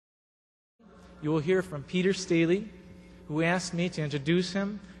you will hear from Peter Staley, who asked me to introduce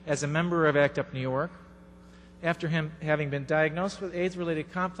him as a member of ACT UP New York. After him having been diagnosed with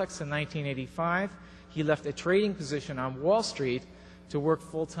AIDS-related complex in 1985, he left a trading position on Wall Street to work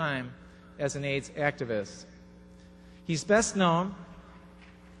full-time as an AIDS activist. He's best known,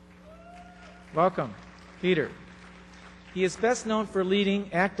 welcome, Peter. He is best known for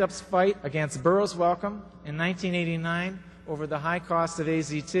leading ACT UP's fight against Burroughs Wellcome in 1989 over the high cost of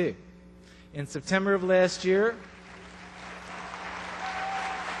AZT. In September of last year,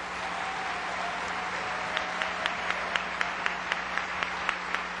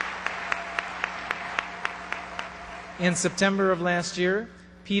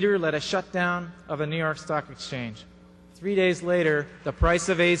 Peter led a shutdown of the New York Stock Exchange. 3 days later, the price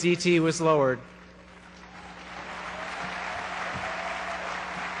of AZT was lowered.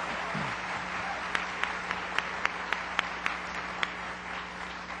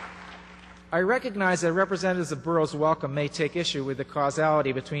 I recognize that representatives of Burroughs Wellcome may take issue with the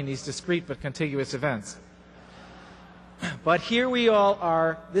causality between these discrete but contiguous events. But here we all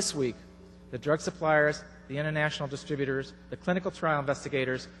are this week, the drug suppliers, the international distributors, the clinical trial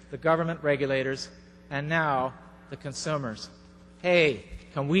investigators, the government regulators, and now the consumers. Hey,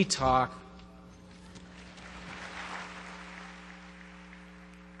 can we talk?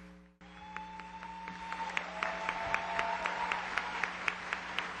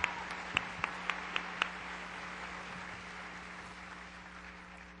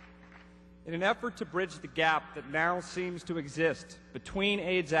 In an effort to bridge the gap that now seems to exist between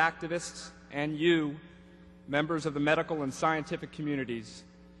AIDS activists and you, members of the medical and scientific communities,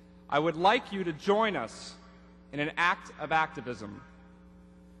 I would like you to join us in an act of activism.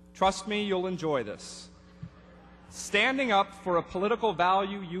 Trust me, you'll enjoy this. Standing up for a political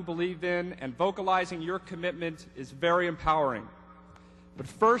value you believe in and vocalizing your commitment is very empowering. But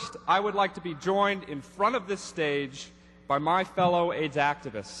first, I would like to be joined in front of this stage by my fellow AIDS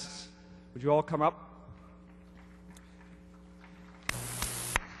activists. Would you all come up?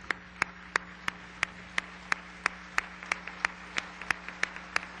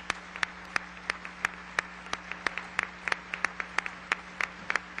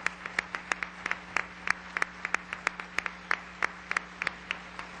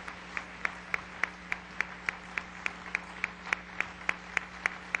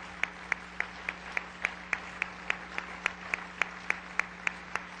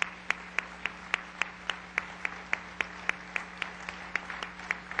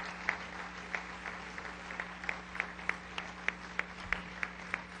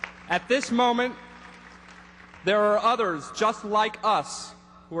 At this moment, there are others just like us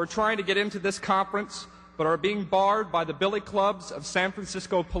who are trying to get into this conference but are being barred by the billy clubs of San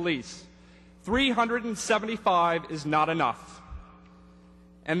Francisco police. 375 is not enough.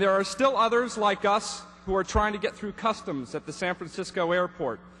 And there are still others like us who are trying to get through customs at the San Francisco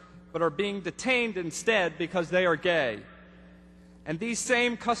airport but are being detained instead because they are gay. And these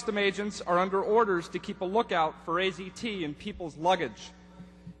same custom agents are under orders to keep a lookout for AZT in people's luggage.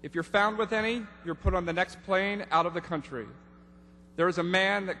 If you're found with any, you're put on the next plane out of the country. There is a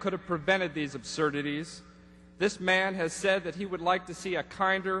man that could have prevented these absurdities. This man has said that he would like to see a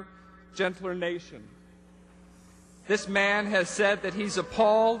kinder, gentler nation. This man has said that he's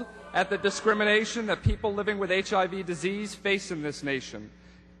appalled at the discrimination that people living with HIV disease face in this nation.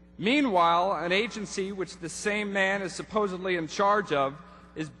 Meanwhile, an agency which the same man is supposedly in charge of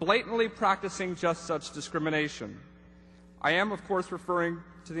is blatantly practicing just such discrimination. I am, of course, referring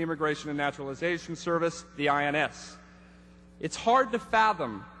to the Immigration and Naturalization Service, the INS. It's hard to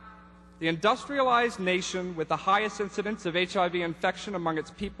fathom the industrialized nation with the highest incidence of HIV infection among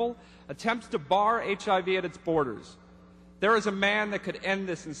its people attempts to bar HIV at its borders. There is a man that could end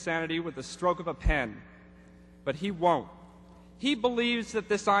this insanity with the stroke of a pen, but he won't. He believes that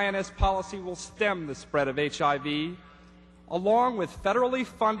this INS policy will stem the spread of HIV, along with federally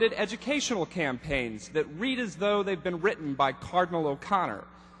funded educational campaigns that read as though they've been written by Cardinal O'Connor,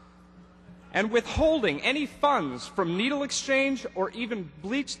 and withholding any funds from needle exchange or even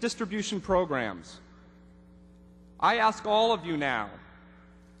bleach distribution programs. I ask all of you now,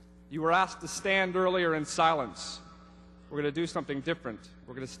 you were asked to stand earlier in silence. We're going to do something different.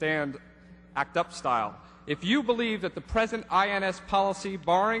 We're going to stand ACT UP style. If you believe that the present INS policy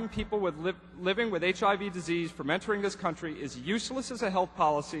barring people living with HIV disease from entering this country is useless as a health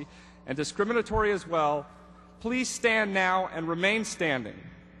policy and discriminatory as well, please stand now and remain standing.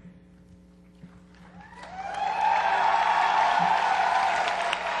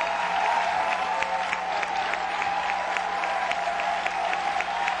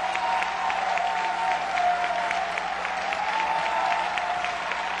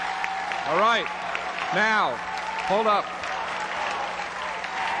 All right. Now, hold up.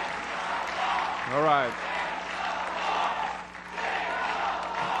 All right.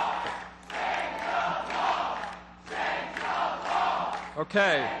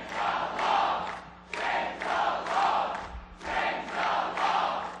 Okay.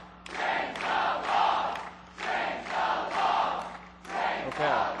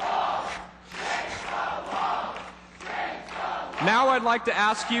 Now I'd like to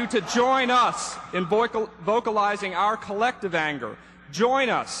ask you to join us in vocalizing our collective anger. Join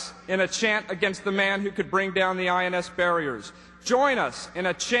us in a chant against the man who could bring down the INS barriers. Join us in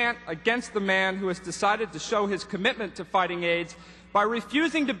a chant against the man who has decided to show his commitment to fighting AIDS by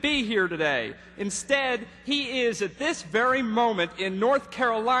refusing to be here today. Instead, he is at this very moment in North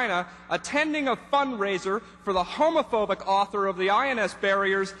Carolina attending a fundraiser for the homophobic author of the INS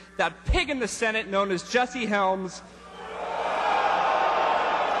barriers, that pig in the Senate known as Jesse Helms.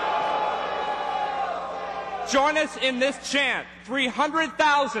 Join us in this chant.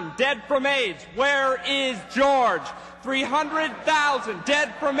 300,000 dead from AIDS. Where is George? 300,000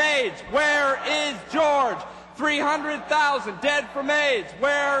 dead from AIDS. Where is George? 300,000 dead from AIDS.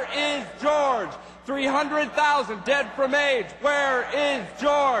 Where is George? 300,000 dead from AIDS. Where is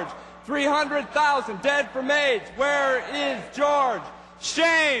George? 300,000 dead from AIDS. Where is George?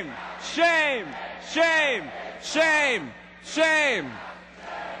 Shame! Shame! Shame! Shame! Shame!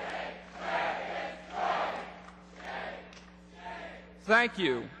 Thank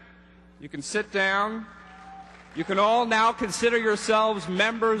you. You can sit down. You can all now consider yourselves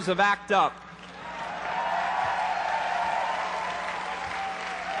members of ACT UP.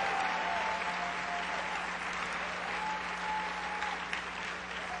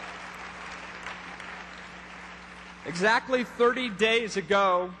 Exactly 30 days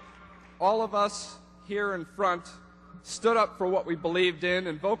ago, all of us here in front stood up for what we believed in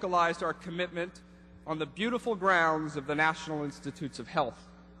and vocalized our commitment on the beautiful grounds of the National Institutes of Health.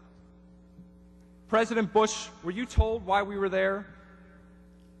 President Bush, were you told why we were there?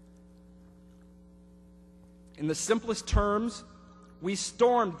 In the simplest terms, we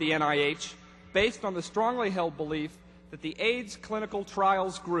stormed the NIH based on the strongly held belief that the AIDS Clinical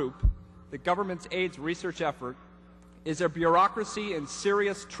Trials Group, the government's AIDS research effort, is a bureaucracy in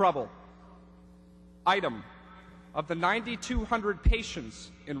serious trouble. Item: of the 9,200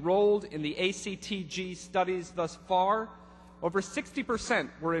 patients enrolled in the ACTG studies thus far, over 60%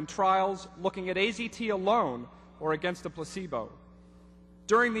 were in trials looking at AZT alone or against a placebo.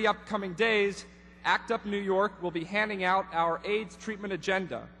 During the upcoming days, ACT UP New York will be handing out our AIDS treatment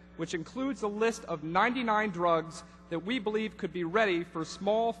agenda, which includes a list of 99 drugs that we believe could be ready for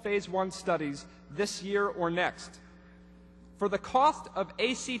small phase 1 studies this year or next. For the cost of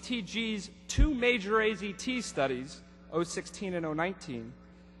ACTG's 2 major AZT studies, 016 and 019,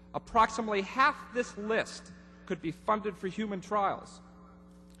 approximately half this list could be funded for human trials.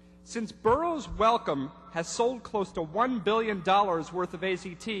 Since Burroughs Wellcome has sold close to $1 billion worth of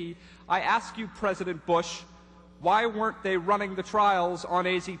AZT, I ask you, President Bush, why weren't they running the trials on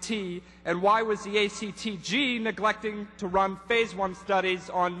AZT, and why was the ACTG neglecting to run phase 1 studies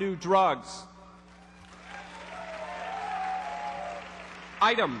on new drugs?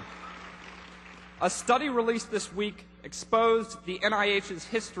 Item: a study released this week exposed the NIH's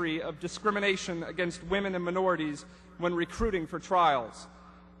history of discrimination against women and minorities when recruiting for trials.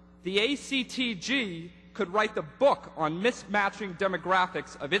 The ACTG could write the book on mismatching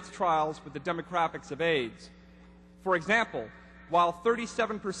demographics of its trials with the demographics of AIDS. For example, while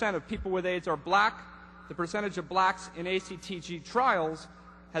 37% of people with AIDS are black, the percentage of blacks in ACTG trials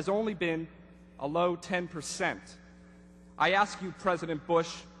has only been a low 10%. I ask you, President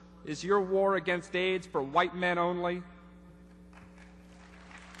Bush, is your war against AIDS for white men only?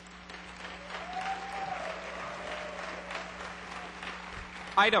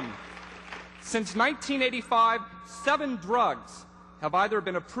 Item: since 1985, 7 drugs have either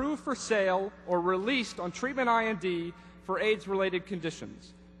been approved for sale or released on treatment IND for AIDS-related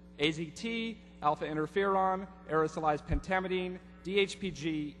conditions: AZT, alpha interferon, aerosolized pentamidine,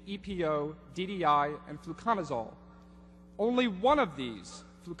 DHPG, EPO, DDI, and fluconazole. Only one of these,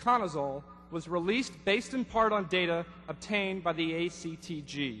 fluconazole, was released based in part on data obtained by the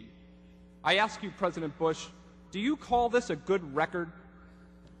ACTG. I ask you, President Bush, do you call this a good record?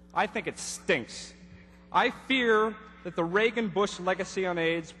 I think it stinks. I fear that the Reagan-Bush legacy on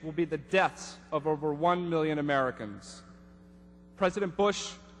AIDS will be the deaths of over 1 million Americans. President Bush,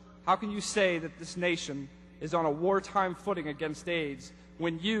 how can you say that this nation is on a wartime footing against AIDS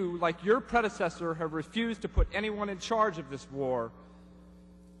when you, like your predecessor, have refused to put anyone in charge of this war?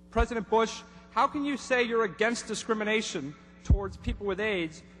 President Bush, how can you say you're against discrimination towards people with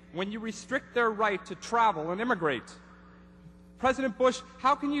AIDS when you restrict their right to travel and immigrate? President Bush,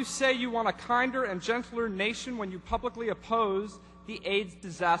 how can you say you want a kinder and gentler nation when you publicly oppose the AIDS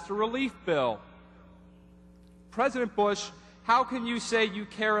disaster relief bill? President Bush, how can you say you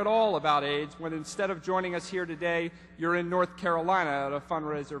care at all about AIDS when instead of joining us here today, you're in North Carolina at a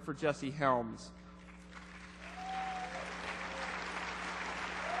fundraiser for Jesse Helms?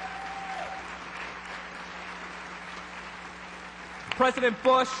 President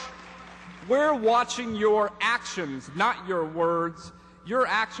Bush, we're watching your actions, not your words. Your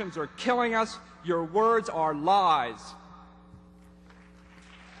actions are killing us. Your words are lies.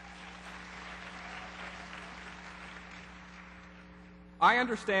 I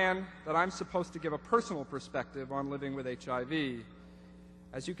understand that I'm supposed to give a personal perspective on living with HIV.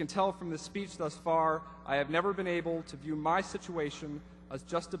 As you can tell from this speech thus far, I have never been able to view my situation as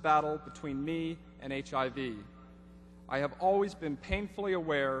just a battle between me and HIV. I have always been painfully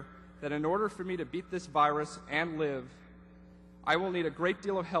aware that in order for me to beat this virus and live, I will need a great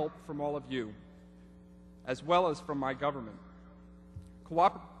deal of help from all of you, as well as from my government.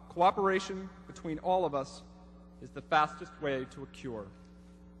 Cooperation between all of us is the fastest way to a cure.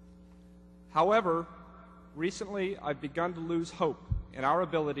 However, recently I've begun to lose hope in our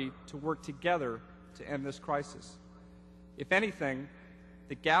ability to work together to end this crisis. If anything,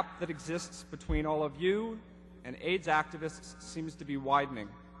 the gap that exists between all of you and AIDS activists seems to be widening.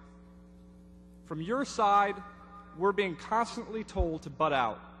 From your side, we're being constantly told to butt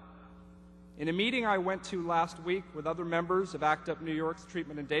out. In a meeting I went to last week with other members of ACT UP New York's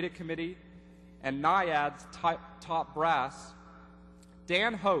Treatment and Data Committee and NIAID's top brass,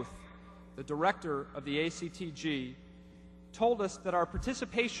 Dan Hoth, the director of the ACTG, told us that our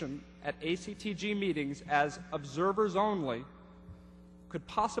participation at ACTG meetings as observers only could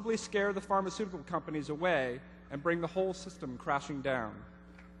possibly scare the pharmaceutical companies away and bring the whole system crashing down.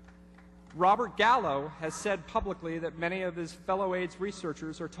 Robert Gallo has said publicly that many of his fellow AIDS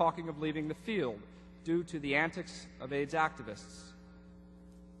researchers are talking of leaving the field due to the antics of AIDS activists.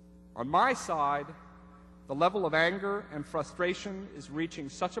 On my side, the level of anger and frustration is reaching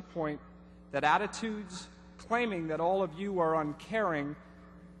such a point that attitudes claiming that all of you are uncaring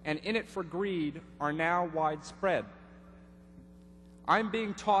and in it for greed are now widespread. I'm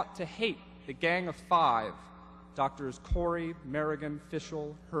being taught to hate the Gang of Five, Drs. Corey, Merrigan,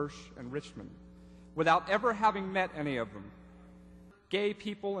 Fischel, Hirsch, and Richmond, without ever having met any of them. Gay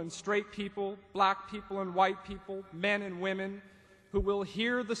people and straight people, black people and white people, men and women, who will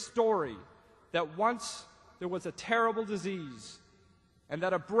hear the story that once there was a terrible disease and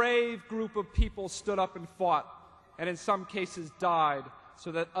that a brave group of people stood up and fought, and in some cases died,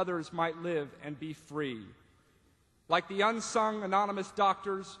 so that others might live and be free. Like the unsung anonymous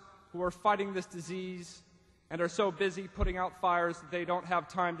doctors who are fighting this disease and are so busy putting out fires that they don't have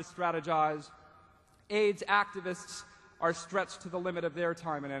time to strategize, AIDS activists are stretched to the limit of their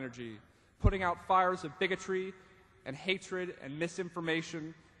time and energy, putting out fires of bigotry and hatred and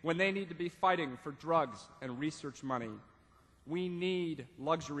misinformation when they need to be fighting for drugs and research money. We need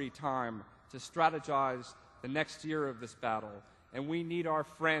luxury time to strategize the next year of this battle, and we need our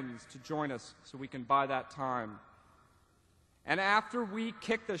friends to join us so we can buy that time. And after we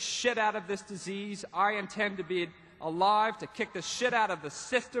kick the shit out of this disease, I intend to be alive to kick the shit out of the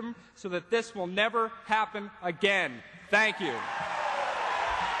system so that this will never happen again. Thank you.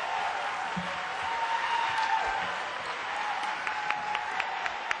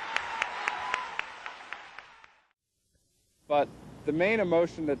 But the main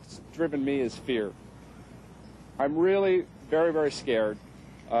emotion that's driven me is fear. I'm really very, very scared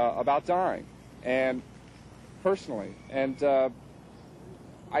about dying, and personally. And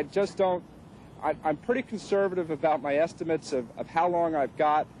I just don't, I'm pretty conservative about my estimates of how long I've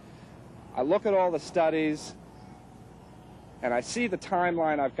got. I look at all the studies, and I see the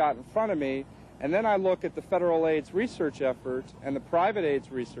timeline I've got in front of me, and then I look at the federal AIDS research effort and the private AIDS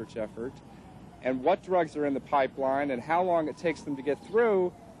research effort, and what drugs are in the pipeline and how long it takes them to get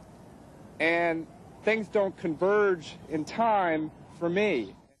through, and things don't converge in time for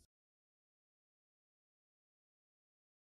me.